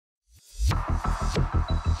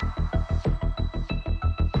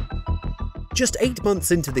Just 8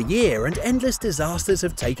 months into the year and endless disasters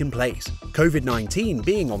have taken place, COVID-19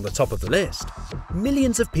 being on the top of the list.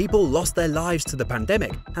 Millions of people lost their lives to the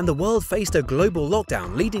pandemic, and the world faced a global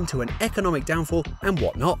lockdown leading to an economic downfall and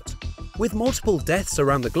whatnot. With multiple deaths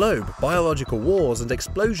around the globe, biological wars and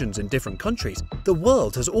explosions in different countries, the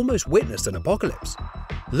world has almost witnessed an apocalypse.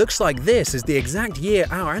 Looks like this is the exact year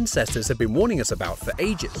our ancestors have been warning us about for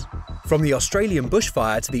ages. From the Australian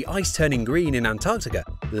bushfire to the ice turning green in Antarctica,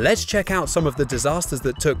 let's check out some of the disasters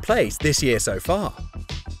that took place this year so far.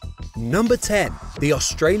 Number 10. The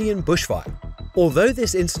Australian bushfire. Although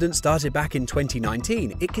this incident started back in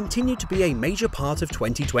 2019, it continued to be a major part of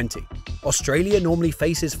 2020. Australia normally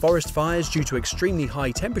faces forest fires due to extremely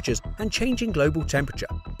high temperatures and changing global temperature,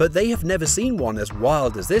 but they have never seen one as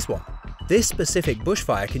wild as this one. This specific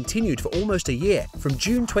bushfire continued for almost a year, from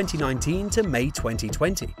June 2019 to May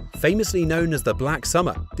 2020. Famously known as the Black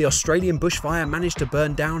Summer, the Australian bushfire managed to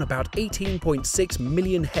burn down about 18.6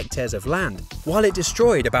 million hectares of land, while it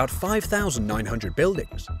destroyed about 5,900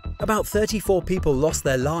 buildings. About 34 people lost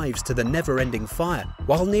their lives to the never-ending fire,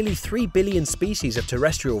 while nearly 3 billion species of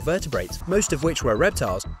terrestrial vertebrates, most of which were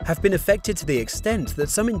reptiles, have been affected to the extent that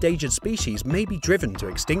some endangered species may be driven to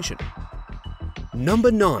extinction.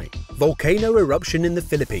 Number 9. Volcano eruption in the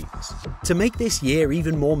Philippines. To make this year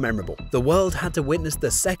even more memorable, the world had to witness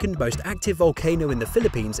the second most active volcano in the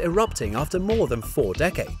Philippines erupting after more than 4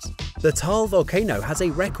 decades. The Taal volcano has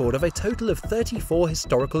a record of a total of 34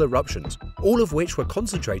 historical eruptions, all of which were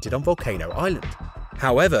concentrated on Volcano Island.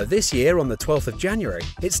 However, this year on the 12th of January,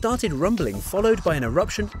 it started rumbling, followed by an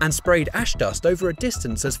eruption and sprayed ash dust over a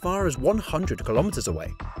distance as far as 100 kilometers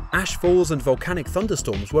away. Ash falls and volcanic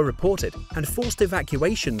thunderstorms were reported, and forced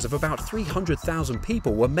evacuations of about 300,000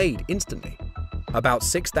 people were made instantly. About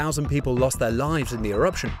 6,000 people lost their lives in the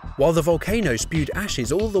eruption, while the volcano spewed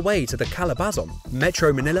ashes all the way to the Calabazon,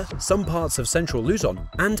 Metro Manila, some parts of central Luzon,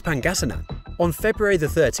 and Pangasinan. On February the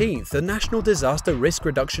 13th, the National Disaster Risk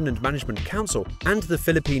Reduction and Management Council and the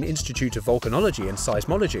Philippine Institute of Volcanology and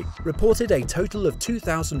Seismology reported a total of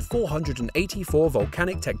 2,484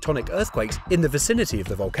 volcanic tectonic earthquakes in the vicinity of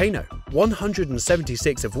the volcano,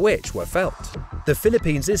 176 of which were felt. The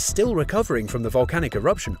Philippines is still recovering from the volcanic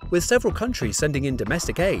eruption, with several countries sending in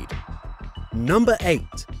domestic aid. Number 8.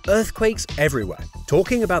 Earthquakes everywhere.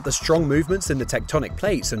 Talking about the strong movements in the tectonic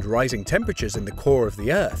plates and rising temperatures in the core of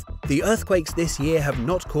the Earth, the earthquakes this year have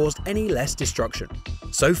not caused any less destruction.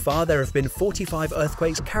 So far, there have been 45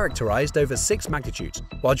 earthquakes characterized over 6 magnitudes,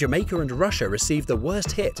 while Jamaica and Russia received the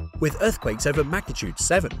worst hit, with earthquakes over magnitude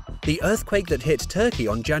 7. The earthquake that hit Turkey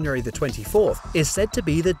on January the 24th is said to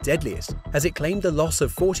be the deadliest, as it claimed the loss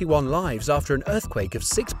of 41 lives after an earthquake of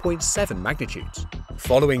 6.7 magnitudes.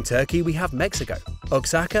 Following Turkey, we have Mexico,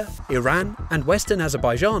 Oaxaca, Iran, and Western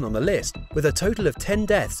Azerbaijan on the list, with a total of 10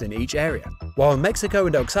 deaths in each area. While Mexico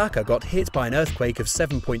and Oaxaca got hit by an earthquake of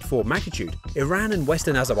 7.4 magnitude, Iran and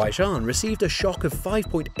Western Azerbaijan received a shock of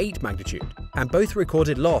 5.8 magnitude, and both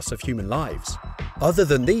recorded loss of human lives. Other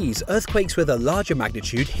than these, earthquakes with a larger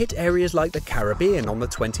magnitude hit areas like the Caribbean on the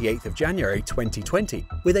 28th of January 2020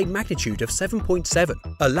 with a magnitude of 7.7,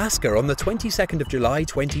 Alaska on the 22nd of July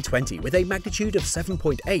 2020 with a magnitude of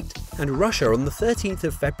 7.8, and Russia on the 13th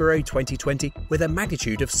of February 2020 with a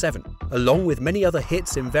magnitude of 7, along with many other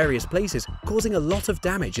hits in various places, causing a lot of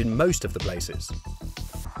damage in most of the places.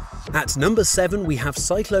 At number 7, we have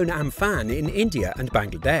Cyclone Amphan in India and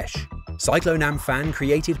Bangladesh. Cyclone Amphan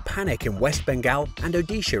created panic in West Bengal and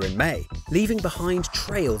Odisha in May, leaving behind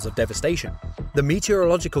trails of devastation. The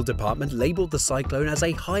meteorological department labelled the cyclone as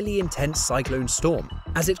a highly intense cyclone storm,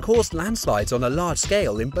 as it caused landslides on a large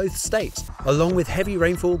scale in both states, along with heavy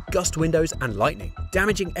rainfall, gust windows and lightning,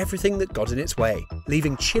 damaging everything that got in its way,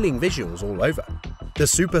 leaving chilling visuals all over. The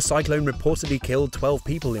super cyclone reportedly killed 12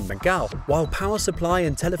 people in Bengal, while power supply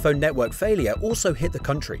and telephone network failure also hit the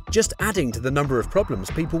country, just adding to the number of problems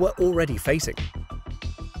people were already facing.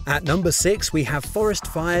 At number 6, we have forest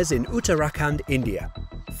fires in Uttarakhand, India.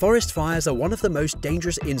 Forest fires are one of the most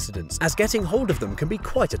dangerous incidents, as getting hold of them can be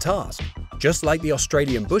quite a task. Just like the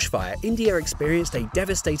Australian bushfire, India experienced a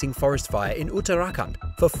devastating forest fire in Uttarakhand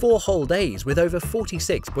for 4 whole days with over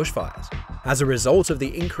 46 bushfires. As a result of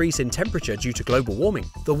the increase in temperature due to global warming,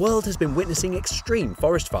 the world has been witnessing extreme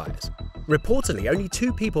forest fires. Reportedly, only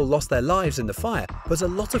 2 people lost their lives in the fire, but a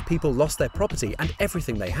lot of people lost their property and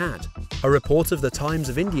everything they had. A report of the Times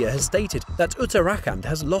of India has stated that Uttarakhand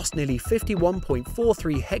has lost nearly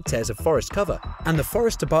 51.43 hectares of forest cover, and the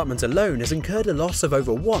Forest Department alone has incurred a loss of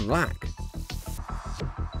over 1 lakh.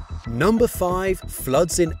 Number 5.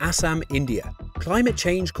 Floods in Assam, India. Climate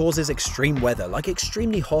change causes extreme weather like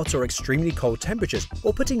extremely hot or extremely cold temperatures,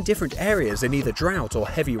 or putting different areas in either drought or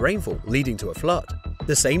heavy rainfall, leading to a flood.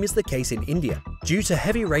 The same is the case in India, due to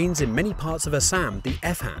heavy rains in many parts of Assam, the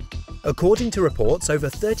Amphan. According to reports, over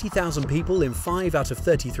 30,000 people in 5 out of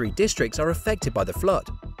 33 districts are affected by the flood.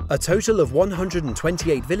 A total of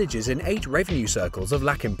 128 villages in 8 revenue circles of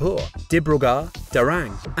Lakhimpur, Dibrugarh,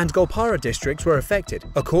 Darang, and Golpara districts were affected,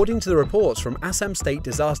 according to the reports from Assam State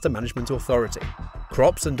Disaster Management Authority.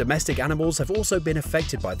 Crops and domestic animals have also been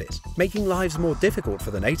affected by this, making lives more difficult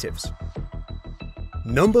for the natives.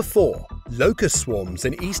 Number 4. Locust swarms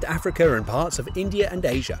in East Africa and parts of India and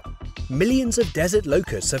Asia. Millions of desert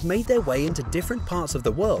locusts have made their way into different parts of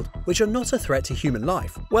the world which are not a threat to human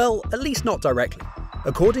life, well, at least not directly.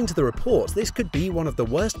 According to the reports, this could be one of the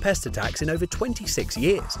worst pest attacks in over 26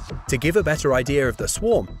 years. To give a better idea of the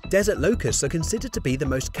swarm, desert locusts are considered to be the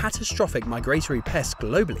most catastrophic migratory pest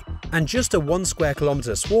globally, and just a 1 square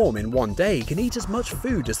kilometer swarm in one day can eat as much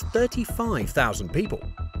food as 35,000 people.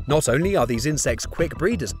 Not only are these insects quick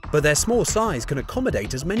breeders, but their small size can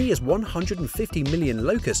accommodate as many as 150 million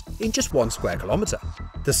locusts in just 1 square kilometer.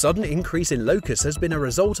 The sudden increase in locusts has been a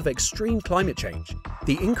result of extreme climate change.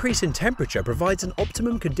 The increase in temperature provides an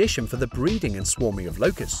optimum condition for the breeding and swarming of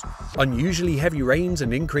locusts. Unusually heavy rains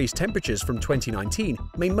and increased temperatures from 2019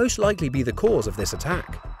 may most likely be the cause of this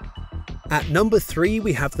attack. At number 3,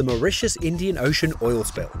 we have the Mauritius Indian Ocean oil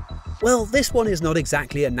spill. Well, this one is not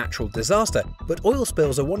exactly a natural disaster, but oil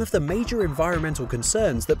spills are one of the major environmental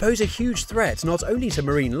concerns that pose a huge threat not only to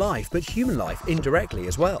marine life but human life indirectly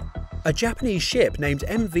as well. A Japanese ship named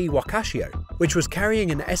MV Wakashio, which was carrying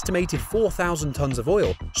an estimated 4,000 tons of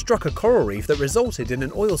oil, struck a coral reef that resulted in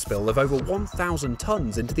an oil spill of over 1,000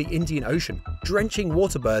 tons into the Indian Ocean, drenching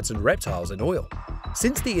waterbirds and reptiles in oil.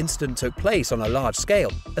 Since the incident took place on a large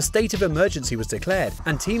scale, a state of emergency was declared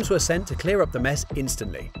and teams were sent to clear up the mess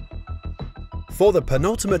instantly. For the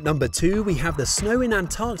penultimate number 2, we have the snow in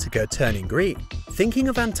Antarctica turning green. Thinking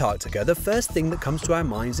of Antarctica, the first thing that comes to our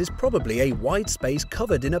minds is probably a wide space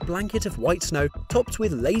covered in a blanket of white snow topped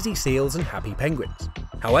with lazy seals and happy penguins.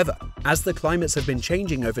 However, as the climates have been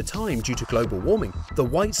changing over time due to global warming, the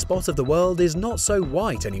white spot of the world is not so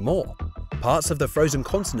white anymore. Parts of the frozen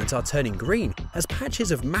continent are turning green as patches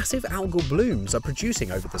of massive algal blooms are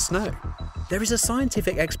producing over the snow. There is a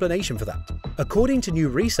scientific explanation for that. According to new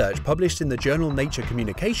research published in the journal Nature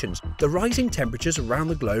Communications, the rising temperatures around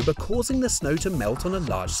the globe are causing the snow to melt on a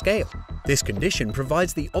large scale. This condition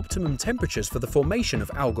provides the optimum temperatures for the formation of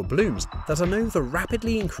algal blooms that are known for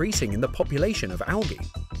rapidly increasing in the population of algae.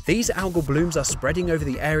 These algal blooms are spreading over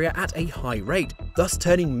the area at a high rate, thus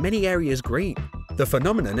turning many areas green. The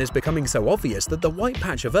phenomenon is becoming so obvious that the white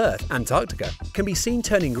patch of Earth, Antarctica, can be seen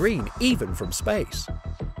turning green even from space.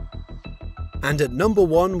 And at number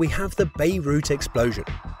 1, we have the Beirut explosion.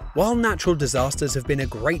 While natural disasters have been a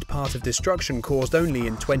great part of destruction caused only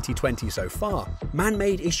in 2020 so far,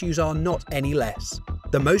 man-made issues are not any less.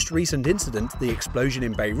 The most recent incident, the explosion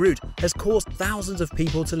in Beirut, has caused thousands of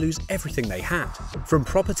people to lose everything they had. From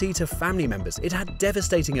property to family members, it had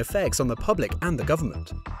devastating effects on the public and the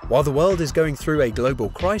government. While the world is going through a global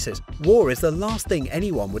crisis, war is the last thing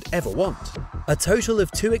anyone would ever want. A total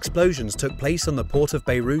of 2 explosions took place on the port of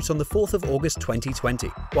Beirut on the 4th of August 2020,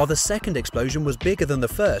 while the second explosion was bigger than the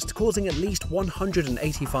first, causing at least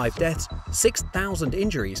 185 deaths, 6,000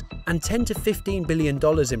 injuries, and $10 to $15 billion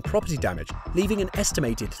in property damage, leaving an estimated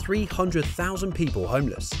 300,000 people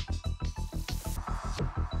homeless.